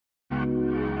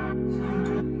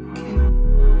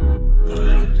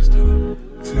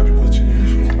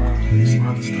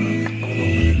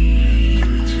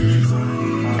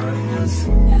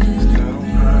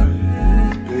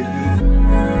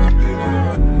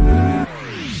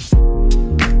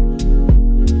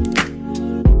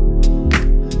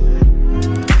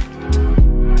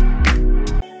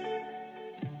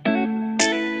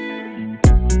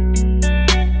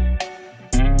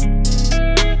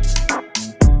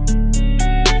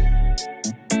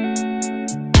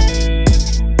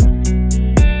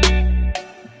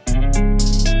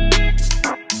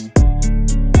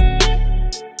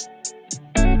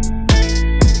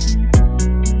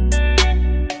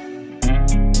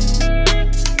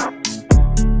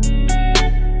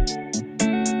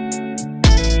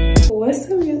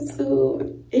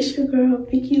It's your girl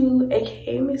Vicky Lou,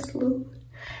 aka Miss Lou.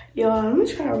 Y'all, I'm gonna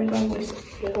try to read my voice.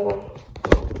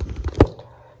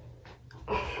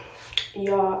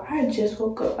 Y'all, I just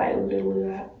woke up like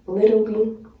literally.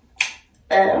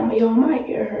 Y'all, my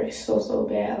ear hurts so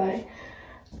bad. Like,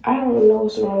 I don't know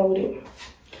what's wrong with it.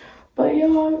 But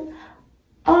y'all,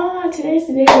 today's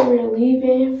the day that we're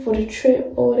leaving for the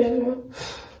trip or whatever.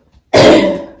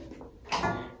 And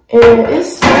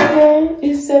it's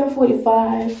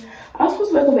 7:45. I was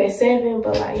supposed to wake up at 7,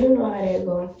 but like, you know how that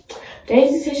go.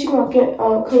 Daisy said she gonna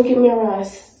come get me around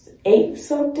 8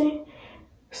 something.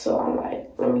 So I'm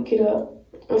like, let me get up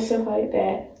and stuff like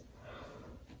that.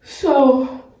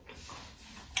 So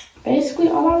basically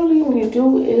all I really want to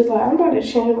do is like, I'm about to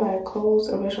change my clothes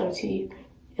and brush my teeth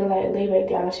and like lay back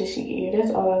down until she get here.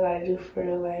 That's all I gotta do for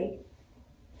her, like,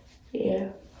 yeah.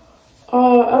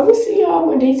 I'm gonna see y'all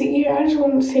when Daisy get here. I just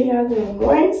want to say y'all good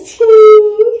morning.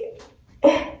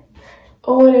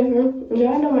 Or whatever.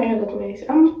 Yeah, I know my hair looks nice.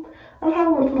 I'm probably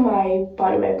gonna put my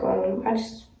body back on. I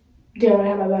just didn't want to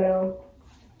have my body on.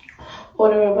 Or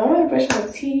whatever. But I'm gonna brush my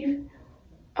teeth.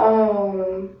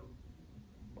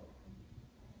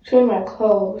 Change my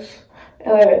clothes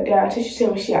and lay back down until she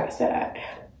tell me she outside.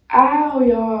 Ow,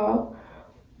 y'all.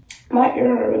 My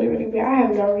ear hurt really bad. I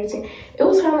have no reason. It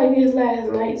was kind of like this last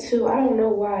night too. I don't know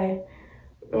why.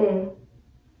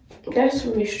 That's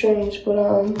really strange, but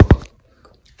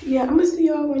yeah, I'm gonna see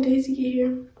y'all when Daisy get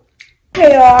here.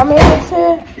 Hey y'all, I'm here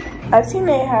to a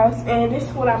teammate house, and this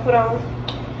is what I put on.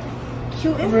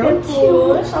 Cute and real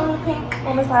simple. Cute. Show the pink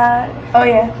on the side. Oh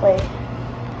yeah, wait.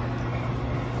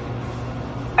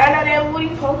 I know that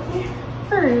Woody poking.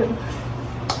 For real.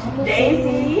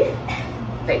 Daisy.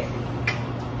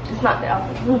 It's not the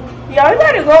outfit. Y'all, we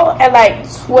gotta go at like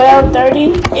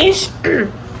 12:30-ish.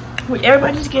 When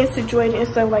everybody's getting situated and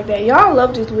stuff like that. Y'all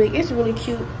love this wig. It's really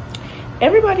cute.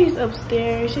 Everybody's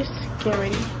upstairs, just getting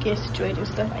ready, get situated and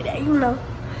stuff like that, you know.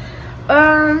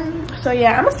 So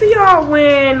yeah, I'm gonna see y'all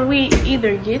when we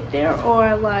either get there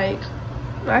or like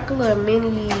a little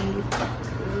mini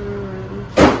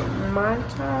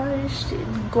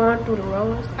montage going through the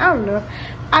rollers. I don't know.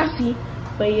 I'll see.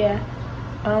 But yeah.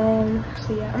 So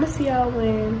yeah, I'm gonna see y'all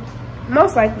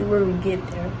most likely when we get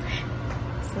there.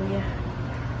 So yeah.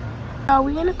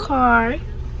 We in the car.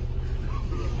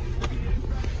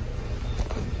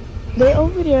 They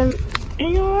over there,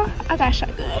 and y'all, I got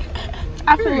shotgun.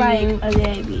 I feel like a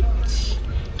bad bitch.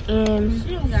 And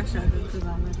she don't got shotgun because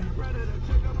I'm with her.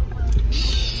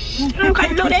 I don't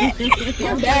quite know that.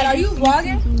 Your dad, are you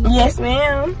vlogging? Yes,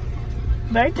 ma'am.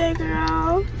 Birthday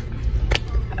girl.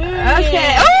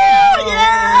 Okay. Oh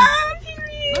yeah.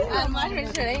 My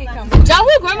hair ain't coming. Y'all,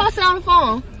 will grandma sit on the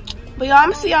phone. But y'all,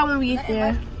 I'm gonna see y'all when we get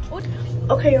there.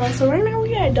 Okay, y'all, so right now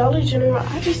we at Dollar General.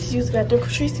 I just used that. They're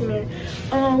Patrice in there.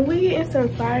 We getting some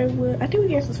firewood. I think we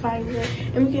getting some firewood.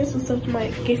 And we getting some stuff to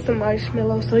like get some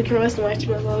marshmallows so we can roast some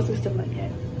marshmallows and stuff like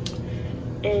that.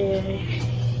 And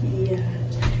yeah.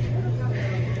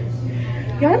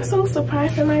 Y'all, I'm so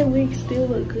surprised that my wig still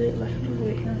look good. Like,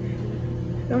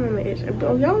 I'm on the edge.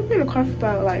 Y'all been in the car for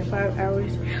about like 5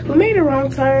 hours. We made a wrong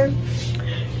turn.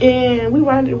 And we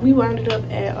wound up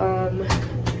at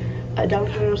a Dollar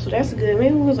General, so that's good.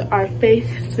 Maybe it was our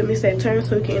faith to miss that turn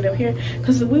so we can end up here,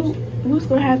 because we was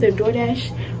gonna have the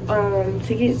DoorDash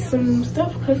to get some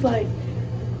stuff, because like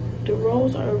the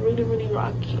roads are really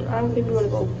rocky. I don't think we want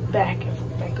to go back and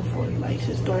forth like to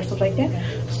the store and stuff like that.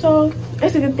 So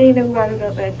that's a good thing that we wound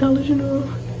up at Dollar General.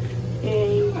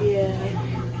 And yeah,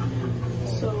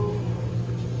 so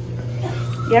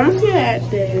yeah, I'm gonna see you at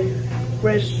the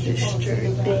register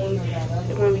thing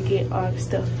when we get all the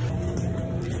stuff.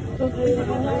 Okay.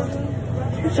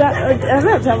 I'm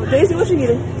not talking. Daisy, what you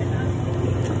getting?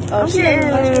 Oh, I'm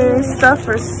getting stuff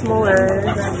for s'mores.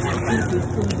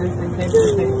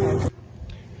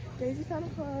 Daisy found a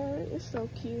card. It's so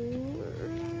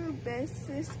cute. Best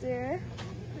sister.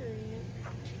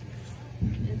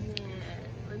 And then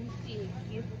let me see a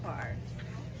gift card.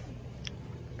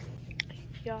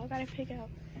 y'all. I gotta pick out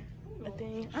a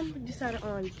thing. I'm deciding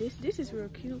on this. This is real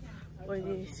cute, or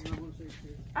this.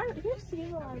 This is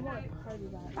what I want.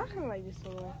 I kind of like this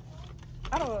one.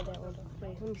 I don't want that one though.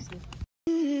 Wait, let me see.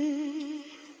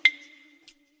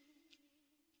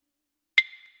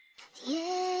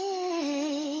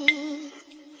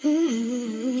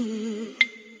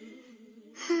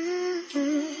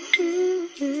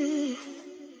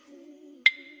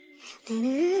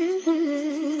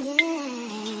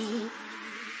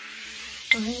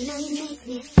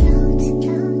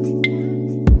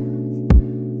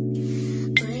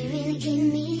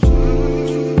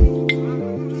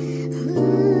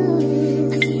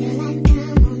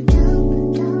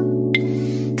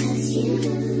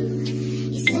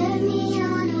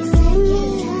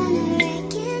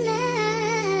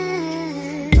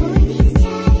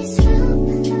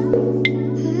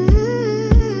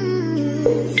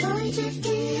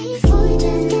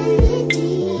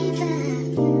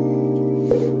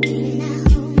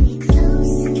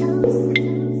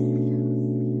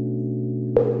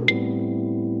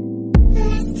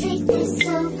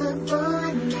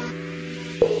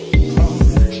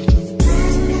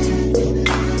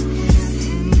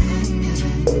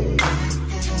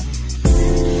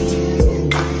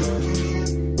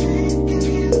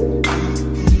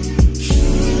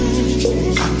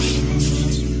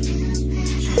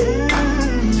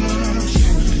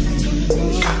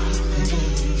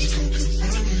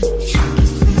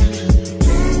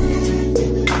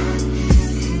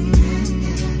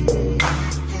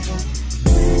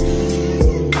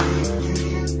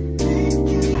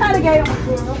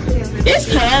 It's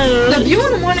cold. The view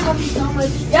in the morning gonna be so much.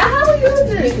 Y'all, how are you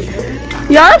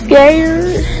doing? Y'all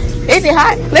scared. Is it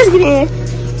hot? Let's get in.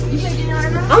 You should get in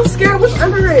right now? I'm scared. What's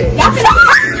under it? Y'all can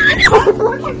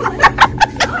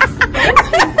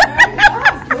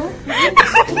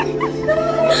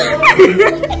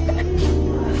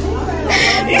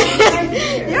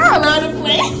y'all love to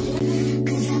play.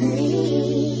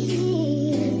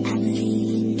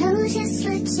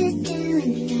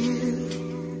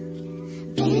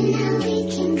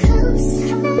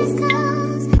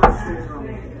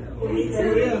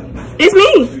 It's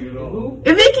me.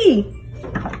 It's Vicky.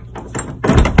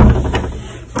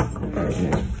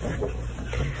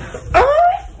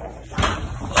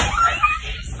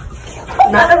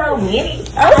 Not around me.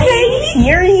 Okay.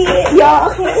 Period. Y'all.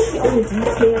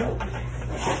 Detail.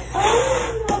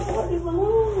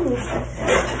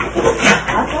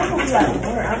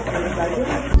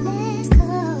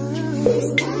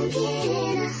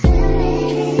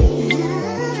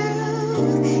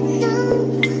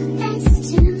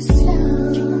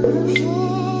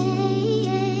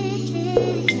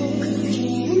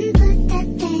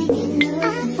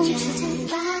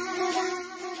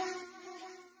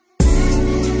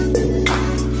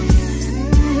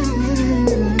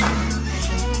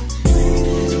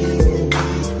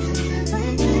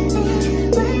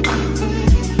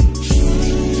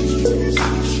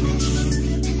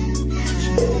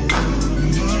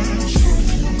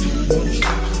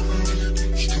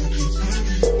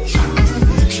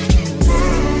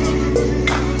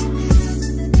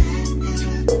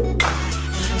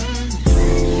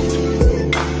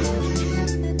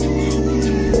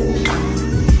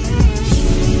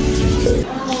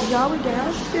 Y'all, we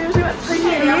downstairs. We about to play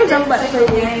games. I'm about to play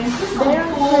games.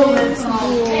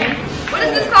 What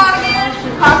is this called again?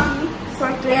 Hockey.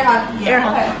 Something. Air hockey. Air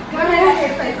hockey. Go ahead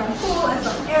and play some pool and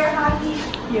some air hockey.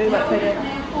 Yeah, we about to play that.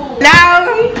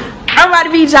 Now, I'm about to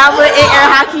be Java in air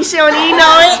hockey. She don't even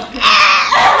know it.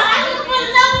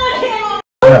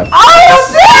 Oh,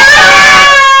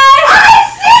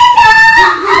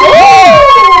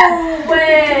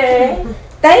 man.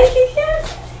 Thank you, Kim.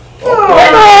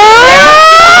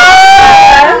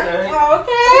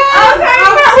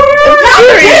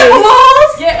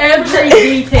 Every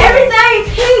detail. Everything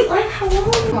pink. Like, hello.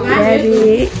 That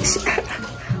bitch.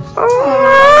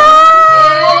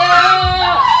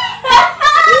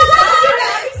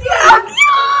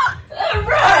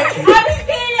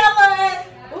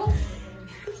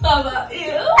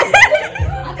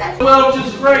 Well,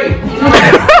 just great.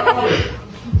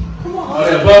 Oh,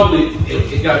 that bubbly,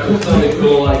 it got your stomach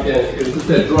going like that. It's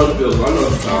that drug bill. I know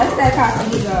it's that's that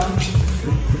coffee,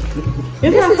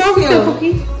 It's my phone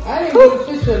cookie. I didn't get a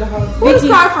picture of the house. Who's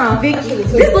car from? Vicky.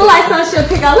 This look like something she'll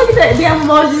pick out. Look at that damn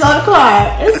emojis on the card.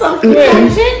 It's so cute.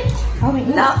 Shit. Oh, wait,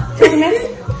 no. 2 minutes?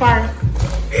 Fine.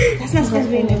 That's not supposed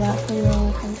to be in there.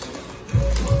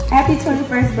 Happy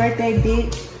 21st birthday,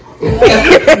 bitch.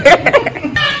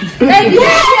 Hey,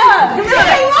 yeah. Give me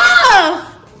love.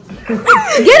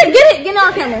 Get it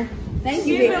on camera. Thank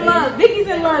you, Vicky's in love. Vicky's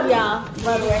in love, y'all.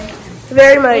 By the way.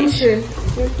 Very much.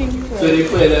 So they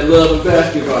play that love and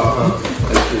basketball, huh?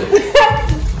 That's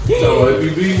it. So if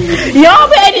you beat me, Y'all,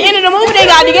 but at the end of the movie, they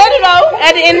got together though.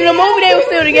 At the end of the movie, they were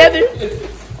still together.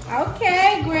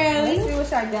 Okay, Graham. Let's see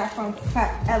what I got from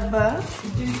Forever.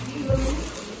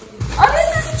 Oh,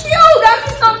 this is cute.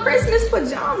 That's some Christmas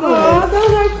pajamas. Oh,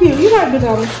 those are cute. You like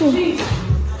pajamas too.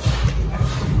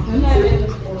 I'm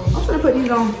gonna put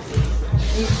these on.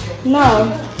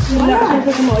 No, you're not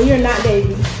put them on. You're not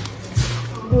Daisy.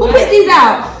 Who picked these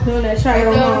out? Doing that try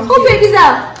your mom. Who picked these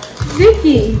out?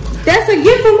 Vicky. That's a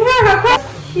gift from her.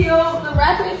 Cute. The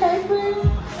wrapping paper.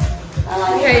 I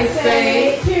like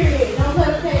K-Spade. Period. Don't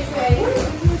put K-Spade.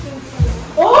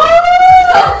 Oh!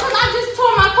 Cause I just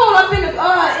tore my coat up in the.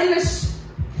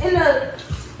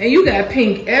 And you got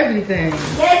pink everything.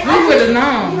 Yes, You would have You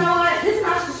known. know what? This is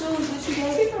not the shoes that you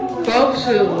gave me. Both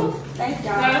shoes. Thanks,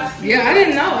 y'all. Yeah, I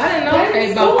didn't know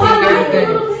they both pink everything.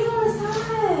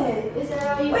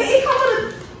 Wait, it comes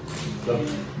with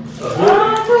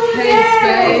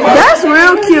K-Spade. That's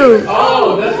real cute.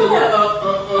 oh, that's a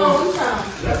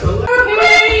that's a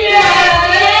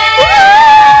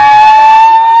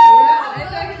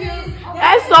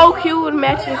That's so cute with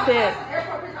matching set.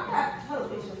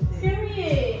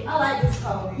 Period. I like this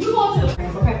color. You go to the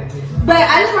okay. But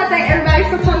I just want to thank everybody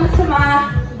for coming to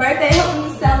my birthday, helping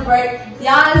me celebrate.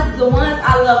 Y'all is the ones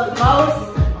I love the most.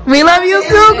 We love you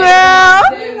too, girl.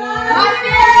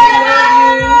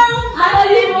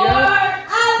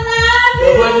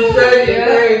 But what you say, if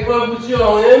they ain't fuck with you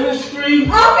on Emma Street.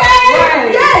 Okay.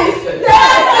 Yes. I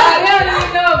don't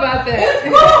even know about that. It's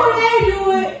cool when they do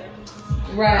it.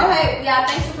 Right. Okay, y'all,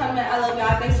 thanks for coming. I love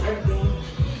y'all. Thanks for everything.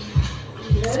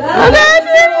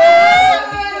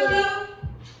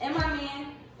 And my man.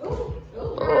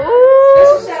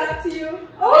 Special shout out to you.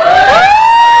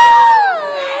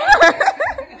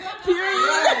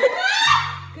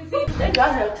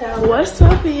 What's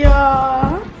up,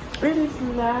 y'all? It is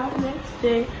now next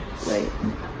day. Wait.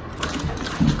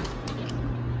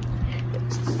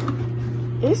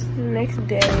 It's the next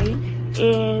day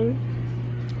and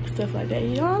stuff like that.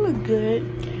 Y'all look good.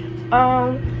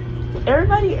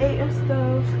 Everybody ate and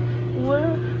stuff.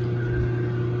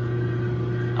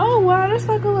 Oh wow, that's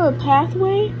like a little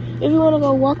pathway if you want to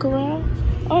go walk around.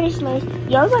 Oh, that's nice.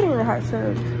 Y'all got in a hot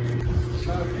tub.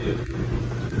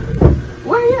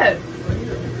 Where you at?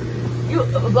 You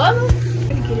above us?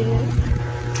 Get in.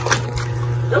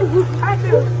 Oh, I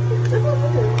feel.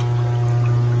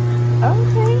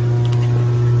 Okay.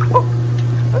 Oh,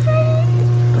 okay.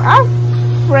 I'm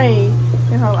afraid.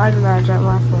 I hope I do not drop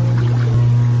my phone.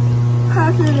 How I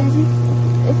feel, baby?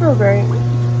 It feels great.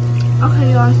 Okay,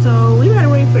 y'all. So we gotta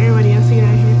wait for everybody else to get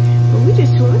out here. But we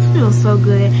just chilling. It feels so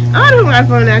good. I'm gonna put my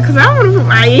phone down because I want to put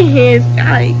my hands.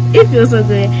 It feels so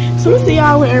good. So we'll see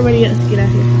y'all when everybody else get out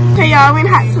here. Okay, y'all. We in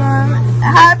hot sun.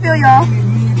 How I feel, y'all?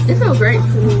 It feels great.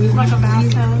 It's like a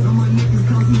bathtub.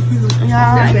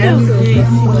 Y'all, it feels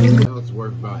good. Now it's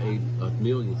worth about $8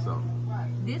 million something.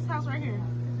 This house right here.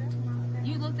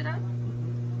 You looked it up?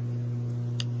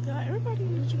 God, everybody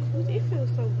in the jacuzzi. It feels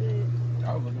so good.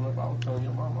 I was looking up, I was telling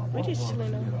your mama. We're just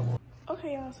chilling though.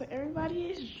 Okay, y'all. So everybody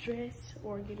is dressed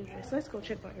or getting dressed. Let's go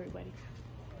check on everybody.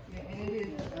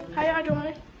 How y'all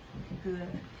doing? Good.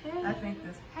 Hey. I think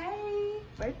this. Hey.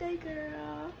 Birthday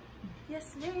girl.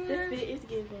 Yes, ma'am. The fit is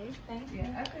giving. Thank you.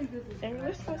 I think this is. And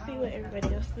let's go see what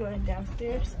everybody else is doing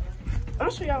downstairs. I'm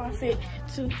gonna show y'all my fit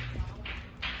too.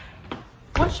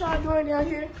 What y'all doing down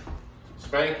here?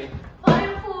 Spanking.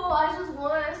 Playing pool. I just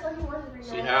won, so he wants to be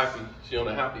She happy. She on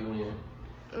a happy win.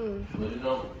 Mm. But it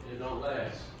don't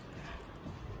last.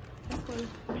 Let's go.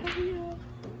 Patio.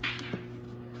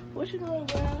 What you doing,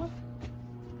 girl?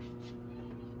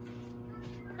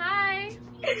 Hi.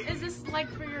 Is this like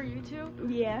for your YouTube?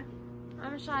 Yeah.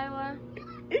 I'm Shyla.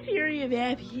 If you're a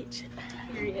bad bitch.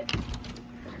 Period.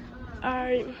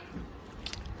 Alright.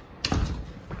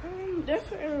 That's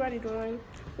what everybody doing.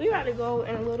 We got to go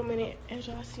in a little minute. As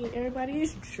y'all see, everybody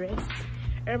is dressed.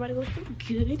 Everybody looking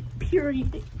good.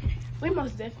 Period. We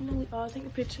most definitely all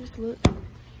taking pictures. Look.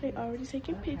 They already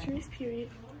taking pictures. Period.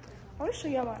 I want to show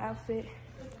y'all my outfit.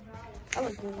 I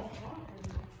look good.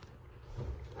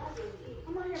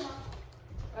 Come on here, Mom.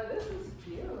 Oh, this is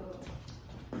cute.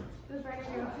 This is right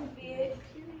here. Period.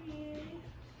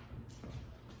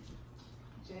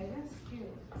 Jay, that's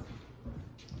cute.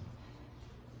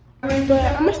 But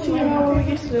I'm gonna see y'all when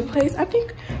we get to the place. I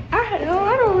think I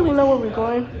don't really know where we're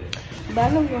going, but I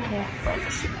know we're gonna have fun.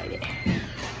 Shit like that.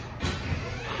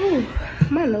 Whew,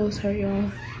 my nose hurt,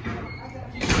 y'all.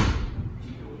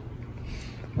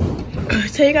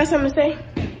 Tay, you got something to say?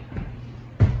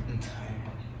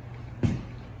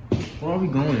 Where are we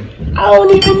going? I don't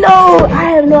even know. I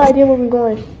have no idea where we're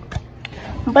going.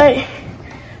 But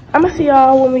I'm gonna see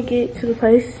y'all when we get to the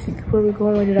place where we're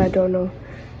going that I don't know.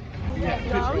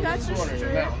 Y'all, we got the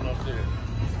street.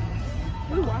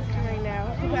 We're walking right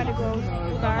now. We gotta go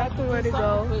find somewhere to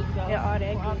go and all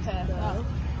that good stuff.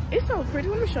 It's so pretty.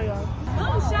 Let me show y'all.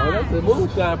 Oh, that's the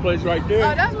moonshine place right there.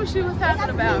 Oh, that's what she was talking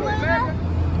about. Remember?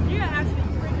 Yeah,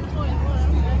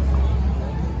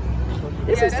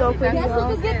 This is so pretty,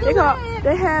 y'all.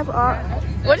 They have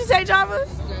what'd you say, Java?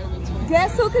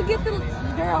 Guess who could get them,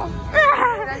 girl?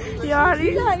 Y'all,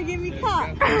 these trying to get me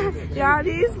caught. y'all,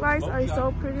 these lights are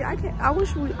so pretty. I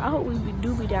hope we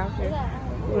do be down here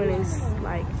when it's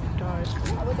like dark.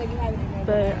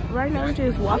 But right now we're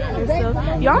just walking and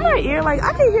stuff. Y'all, my ear, like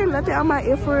I can't hear nothing on my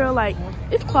ear for real. Like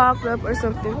it's clogged up or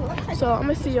something. So I'm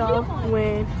gonna see y'all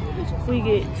when we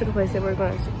get to the place that we're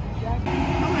going to.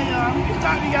 Okay, y'all, we just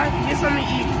thought we got to get something to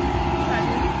eat.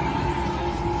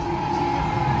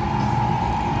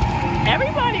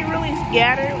 Everybody really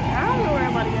scattered. I don't know where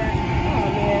everybody at. Oh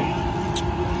man.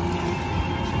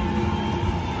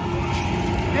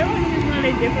 Everyone's just doing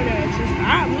their different directions.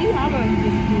 I'm gonna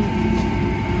just do it.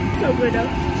 So good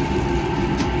though.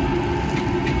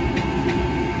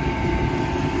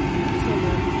 So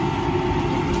good.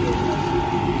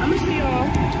 I'm gonna see y'all.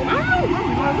 I don't know where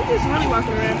we're going. We're just really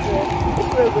walking around for it.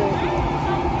 It's real good.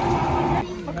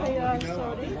 Okay, y'all, so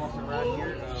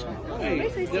they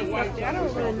say stuff like that. I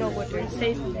don't really know what they're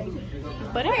tasting,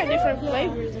 but they have different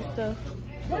flavors and stuff.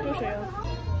 Let me show y'all.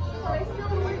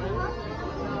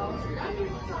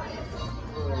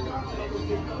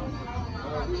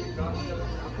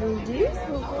 These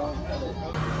will go.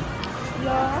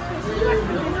 Y'all,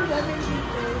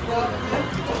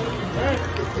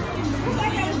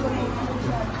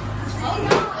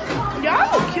 y'all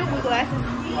look cute with glasses.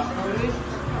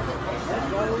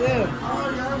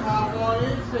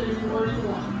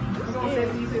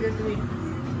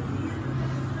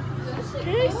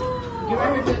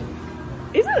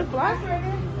 Is it a fly?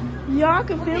 Y'all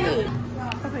can feel it.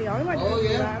 Okay, y'all, we might do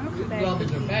it. I'm gonna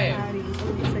come back.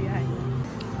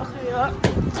 Okay, y'all.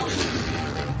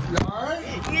 You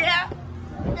alright? Yeah.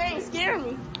 They ain't scaring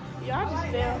me. Y'all just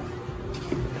fell.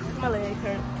 My leg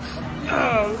hurt.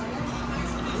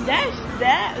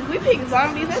 That. We picked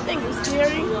zombies. That thing was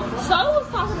scary. So it was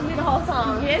talking to me the whole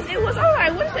time. Yes, it was. I'm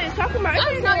like, what is it talking about? I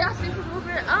didn't know y'all sleep a little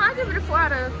bit. I give it a 4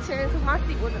 out of 10 because my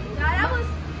seat wasn't. That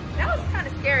was kind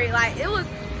of scary. Like it was.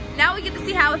 Now we get to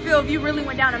see how it feels if you really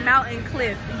went down a mountain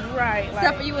cliff. Right.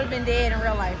 Except for you would have been dead in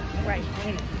real life. Right.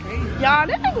 Y'all,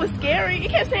 that thing was scary.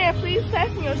 It kept saying, please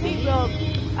fasten your seatbelt.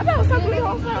 I thought it was talking to me the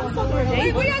whole time. It was talking to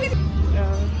Dave. Well,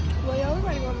 y'all,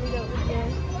 everybody gonna meet up again.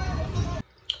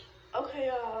 Okay,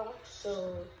 y'all. So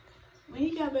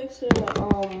we got back to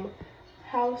the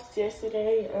house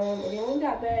yesterday. And when we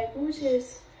got back, we were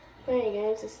just playing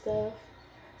games and stuff.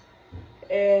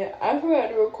 And I forgot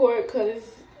to record because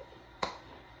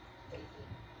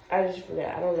I just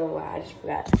forgot. I don't know why. I just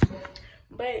forgot.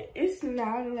 But it's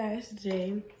now the last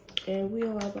day, and we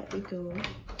are about to go.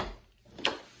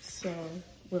 So,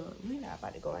 well, we're not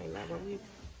about to go right now,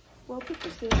 but people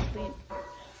still asleep.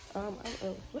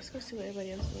 Let's go see what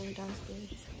everybody else is doing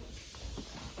downstairs.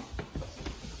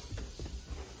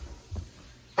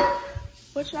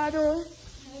 What y'all doing?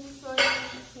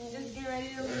 Just get ready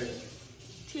to leave.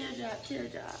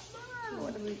 Teardrop.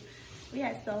 We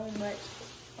had so much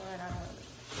fun.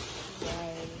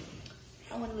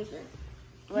 I want to leave it.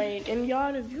 Right, and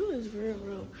y'all, the view is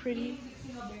real pretty.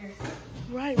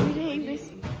 Right, we didn't even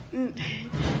see.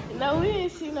 No, we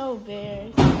didn't see no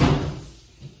bears.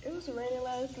 It was raining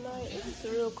last night. It was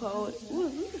real cold. We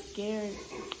were scared.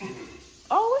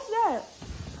 Oh, what's that?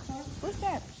 What's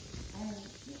that?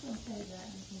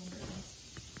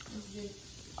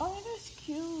 Oh, that's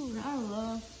cute. I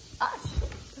love.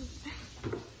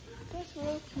 That's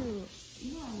real cute. You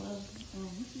know I love.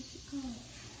 What's this shit called?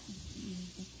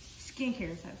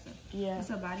 Skincare type stuff. Yeah. It's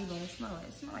a body butter. It smells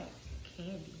like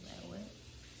candy. Like what?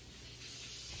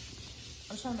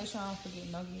 I'm trying to make sure I don't forget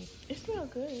nugget. It smells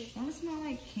good. Don't it smell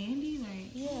like candy?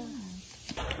 Like yeah.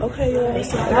 Okay, y'all.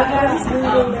 So everybody's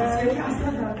leaving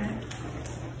now.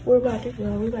 We're about to go.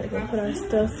 We about to go put our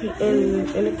stuff in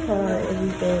the car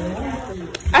and everything.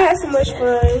 I had so much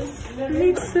fun.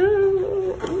 Me too.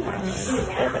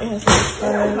 Everybody has so much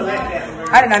fun.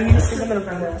 I did not mean to stick them in the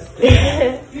front.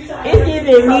 It's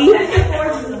giving me.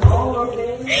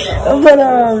 But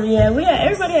yeah,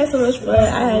 everybody had so much fun. I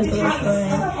had so much fun.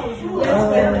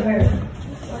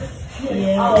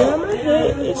 Yeah, and I'm gonna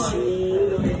hit itchy.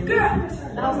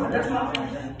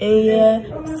 And yeah,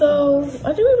 so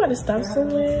I think we're about to stop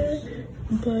somewhere.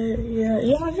 But yeah,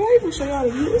 y'all, I can't even show y'all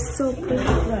the view. It's so pretty.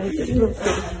 Like, it's real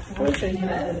pretty. Let me show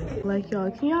you. Like,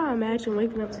 y'all, can y'all imagine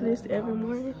waking up to this every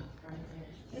morning?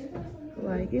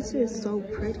 Like, it's just so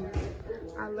pretty.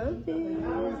 I love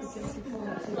it.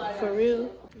 For real.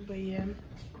 But yeah.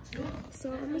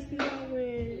 So I'm gonna see y'all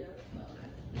when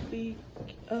we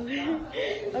I'm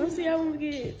gonna see y'all when we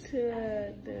get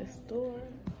to the store,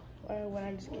 or when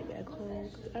I just get back home.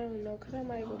 I don't know, cause I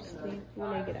might go to sleep when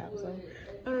I get out. So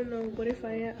I don't know, but if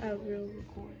I am, I will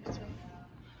record. So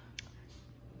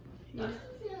yeah.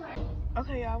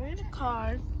 Okay, y'all, we're in the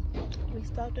car. We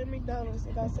stopped at McDonald's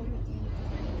and got something to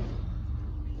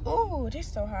eat. Ooh, this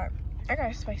is so hot. I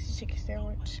got a spicy chicken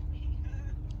sandwich.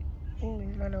 Ooh,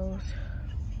 my nose.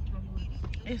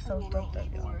 It's so stuffed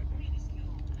up, y'all.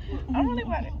 I'm really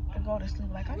about to go to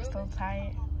sleep. Like, I'm so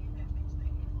tired.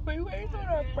 But you waiting for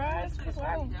our fries? Because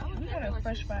we had a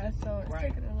fresh fries, so it's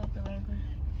taking a little bit longer.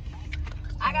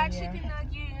 I got chicken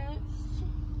nuggets.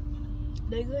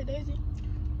 They good, Daisy?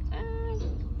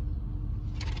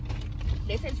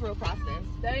 They taste real processed.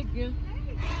 Thank you.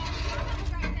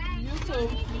 You too.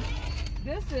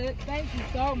 This is. Thank you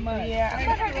so much. Yeah,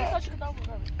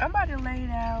 I'm about to lay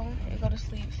down and go to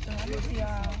sleep. So I'm gonna see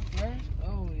y'all.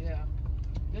 Oh yeah.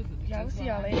 Y'all see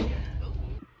y'all later.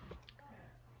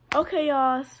 Okay,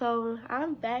 y'all. So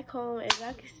I'm back home. As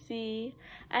y'all can see,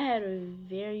 I had a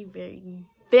very, very,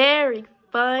 very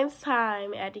fun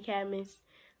time at the cabins.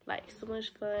 Like, so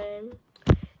much fun.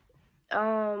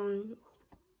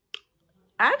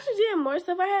 I actually did more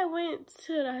stuff. I had went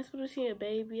to the hospital to see a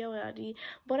baby. I went out to eat,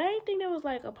 but I didn't think that was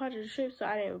like a part of the trip, so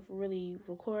I didn't really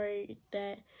record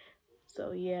that.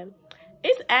 So yeah,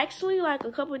 it's actually like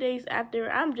a couple days after.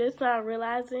 I'm just not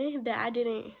realizing that I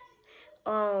didn't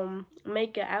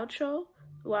make an outro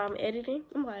while I'm editing.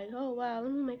 I'm like, oh wow,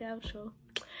 let me make an outro.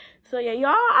 So yeah, y'all,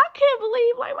 I can't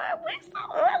believe like my wig's on.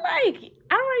 Like,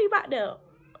 I'm already about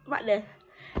to.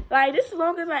 Like, this is the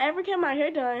longest I ever kept my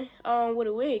hair done with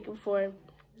a wig before.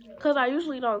 Because I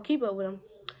usually don't keep up with them.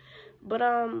 But, I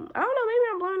don't know. Maybe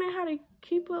I'm learning how to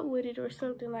keep up with it or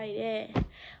something like that.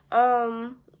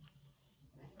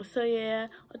 So, yeah.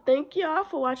 Thank y'all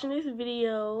for watching this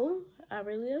video. I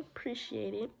really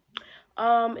appreciate it.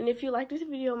 And if you like this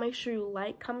video, make sure you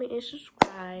like, comment, and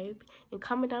subscribe. And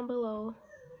comment down below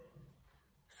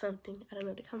something. I don't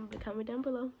know. Comment down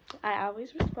below. I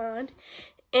always respond.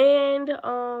 And,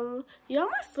 y'all,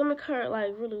 my stomach hurt,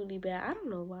 like, really, really bad. I don't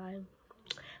know why.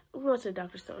 I'm going to the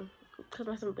doctor soon, because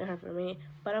my stomach been hurt for a minute.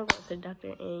 But I'm going to the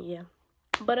doctor, and, yeah.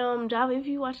 But, Java, if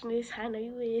you watching this, I know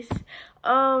you is.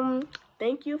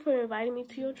 Thank you for inviting me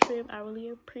to your trip. I really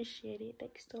appreciate it.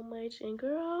 Thank you so much. And,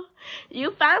 girl,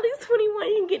 you finally 21.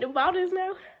 You can get the bottles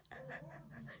now.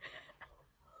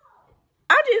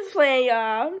 I'm just playing,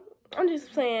 y'all. I'm just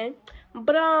playing.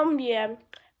 But, yeah.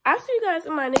 I'll see you guys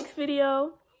in my next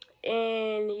video.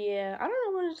 And yeah, I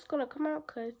don't know when it's gonna come out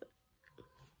because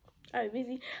I'm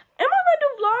busy. Am I gonna do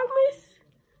Vlogmas?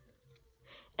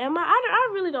 I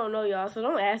really don't know, y'all, so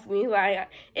don't ask me. Like,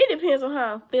 it depends on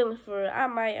how I'm feeling for it. I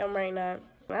might not.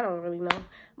 I don't really know.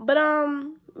 But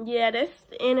yeah, that's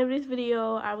the end of this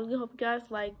video. I really hope you guys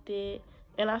liked it.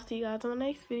 And I'll see you guys on the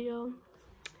next video.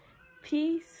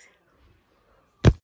 Peace.